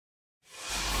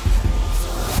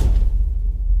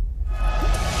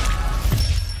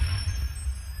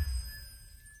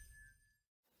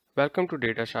Welcome to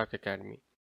Data Shark Academy.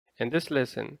 In this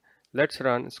lesson, let's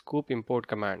run sqoop import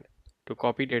command to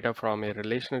copy data from a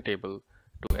relational table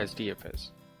to HDFS.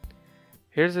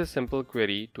 Here's a simple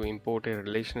query to import a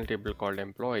relational table called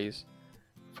employees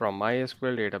from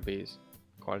MySQL database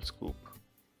called sqoop.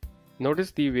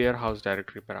 Notice the warehouse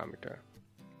directory parameter,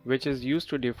 which is used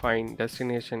to define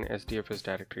destination HDFS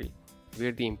directory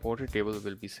where the imported table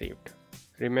will be saved.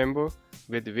 Remember,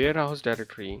 with warehouse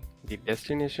directory, the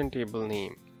destination table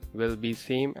name will be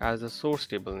same as the source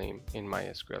table name in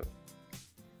MySQL.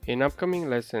 In upcoming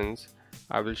lessons,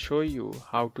 I will show you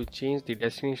how to change the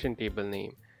destination table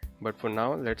name, but for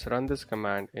now let's run this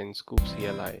command in sqoop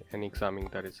CLI and examine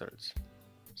the results.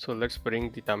 So let's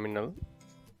bring the terminal.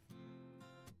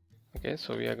 Okay,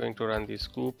 so we are going to run the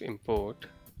sqoop import.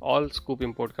 All sqoop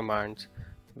import commands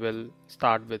will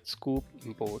start with sqoop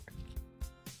import,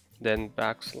 then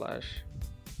backslash,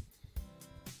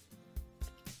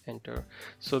 enter.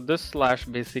 So this slash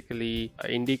basically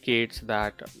indicates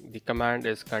that the command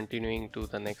is continuing to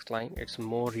the next line. It's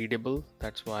more readable,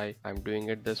 that's why I'm doing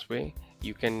it this way.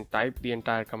 You can type the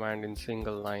entire command in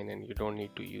single line and you don't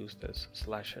need to use this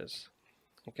slashes.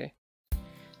 Okay,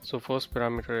 so first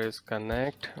parameter is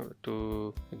connect,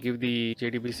 to give the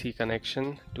JDBC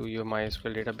connection to your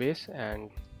MySQL database,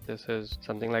 and this is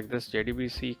something like this: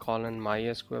 JDBC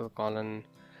 :MySQL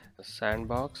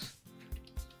sandbox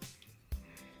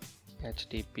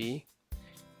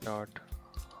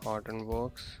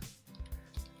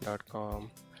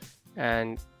hdp.hortonworks.com,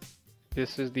 and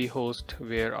this is the host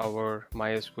where our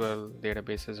MySQL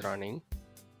database is running,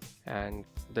 and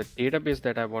the database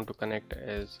that I want to connect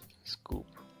is sqoop.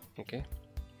 Okay,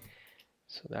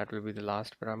 so that will be the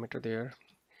last parameter there.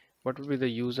 What will be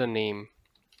the username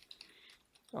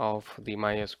of the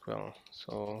MySQL?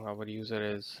 So our user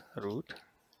is root,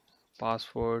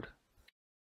 password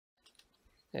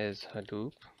is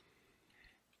Hadoop,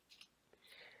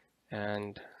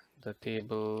 and the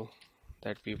table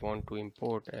that we want to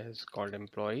import is called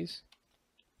employees.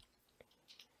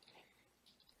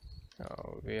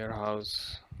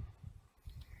 Warehouse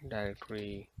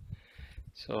directory.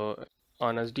 So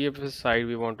on HDFS side,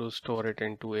 we want to store it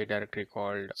into a directory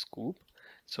called sqoop.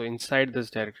 So inside this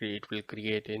directory, it will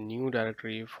create a new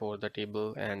directory for the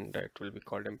table, and it will be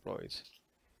called employees.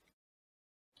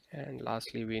 And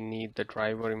lastly, we need the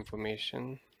driver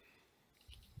information.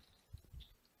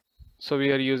 So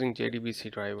we are using JDBC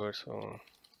driver, so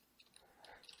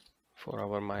for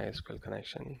our MySQL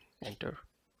connection, enter.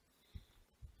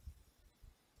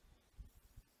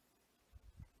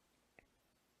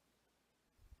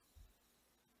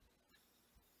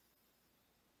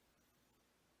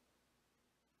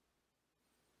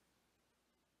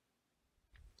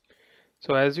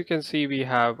 So as you can see, we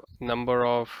have number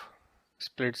of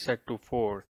split set to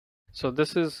 4. So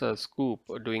this is a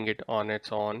sqoop doing it on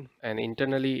its own, and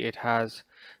internally it has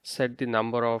set the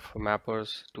number of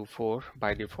mappers to 4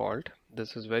 by default.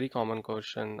 This is very common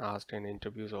question asked in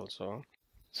interviews also.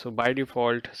 So by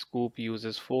default, sqoop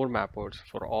uses 4 mappers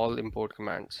for all import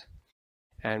commands,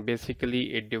 and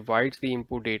basically it divides the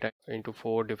input data into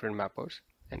 4 different mappers,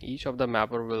 and each of the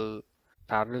mapper will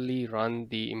parallelly run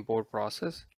the import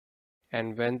process,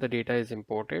 and when the data is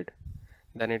imported,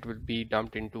 then it will be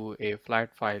dumped into a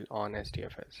flat file on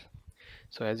HDFS.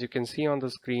 So as you can see on the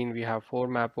screen, we have 4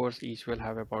 mappers, each will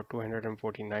have about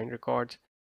 249 records,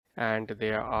 and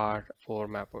there are 4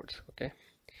 mappers. Okay,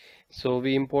 so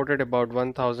we imported about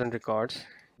 1000 records.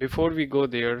 Before we go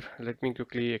there, let me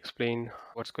quickly explain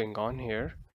what's going on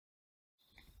here.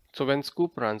 So when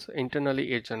sqoop runs,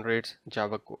 internally it generates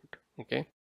Java code. Okay,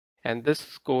 and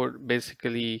this code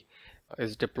basically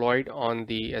is deployed on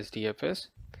the HDFS,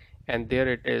 and there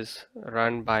it is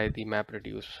run by the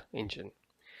MapReduce engine.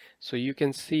 So you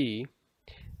can see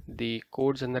the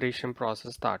code generation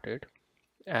process started,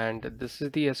 and this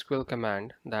is the SQL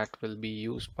command that will be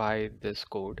used by this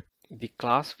code. The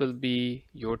class will be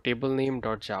your table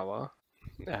name.java.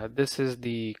 This is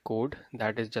the code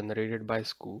that is generated by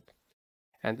sqoop,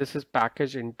 and this is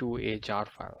packaged into a jar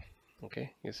file.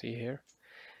 Okay, you see here.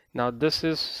 Now this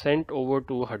is sent over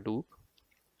to Hadoop,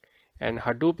 and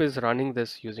Hadoop is running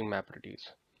this using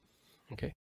MapReduce.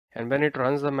 Okay, and when it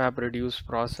runs the MapReduce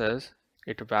process,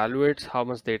 it evaluates how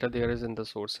much data there is in the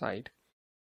source side,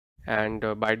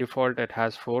 and by default it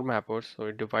has 4 mappers, so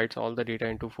it divides all the data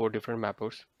into 4 different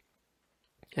mappers,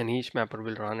 and each mapper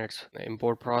will run its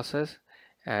import process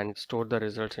and store the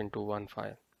results into one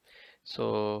file.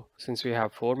 So since we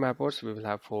have 4 mappers, we will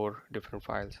have 4 different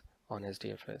files on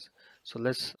HDFS. So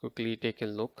let's quickly take a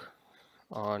look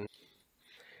on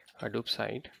Hadoop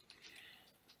side.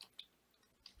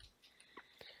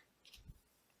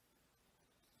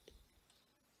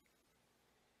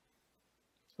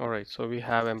 All right, so we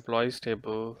have employees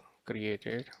table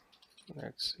created.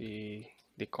 Let's see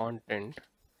the content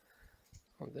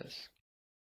of this.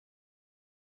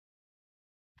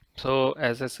 So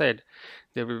as I said,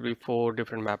 there will be 4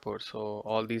 different mappers. So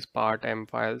all these part M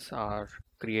files are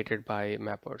created by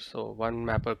mappers. So one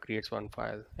mapper creates one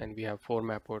file, and we have 4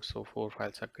 mappers, so 4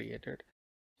 files are created.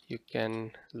 You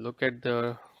can look at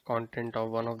the content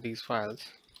of one of these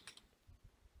files.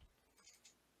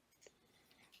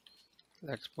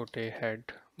 Let's put a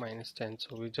head -10.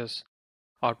 So we just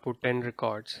output 10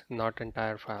 records, not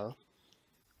entire file.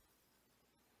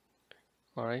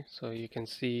 All right, so you can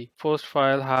see first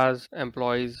file has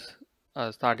employees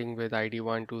starting with ID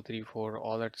 1, 2, 3, 4,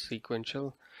 all at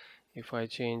sequential. If I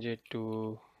change it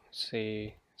to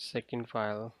say second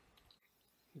file,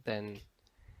 then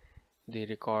the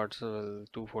records will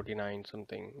 249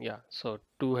 something. Yeah, so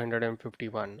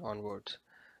 251 onwards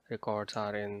records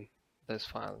are in this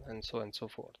file, and so on and so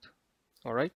forth.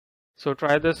 All right, so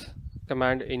try this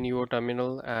command in your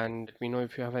terminal and let me know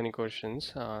if you have any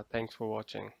questions. Thanks for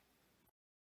watching.